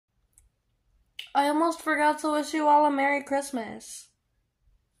I almost forgot to wish you all a Merry Christmas.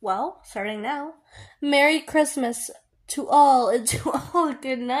 Well, starting now. Merry Christmas to all and to all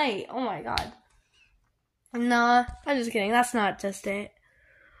good night. Oh my god. Nah, I'm just kidding. That's not just it.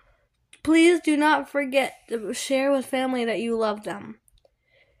 Please do not forget to share with family that you love them.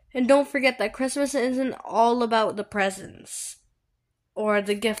 And don't forget that Christmas isn't all about the presents or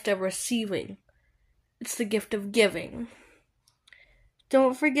the gift of receiving. It's the gift of giving.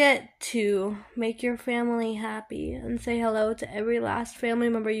 Don't forget to make your family happy and say hello to every last family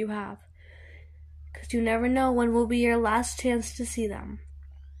member you have. Because you never know when will be your last chance to see them.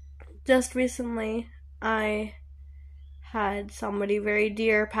 Just recently, I had somebody very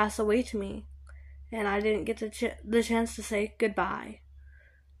dear pass away to me, and I didn't get the chance to say goodbye.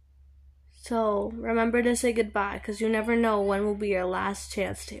 So remember to say goodbye, because you never know when will be your last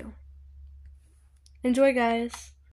chance to. Enjoy, guys.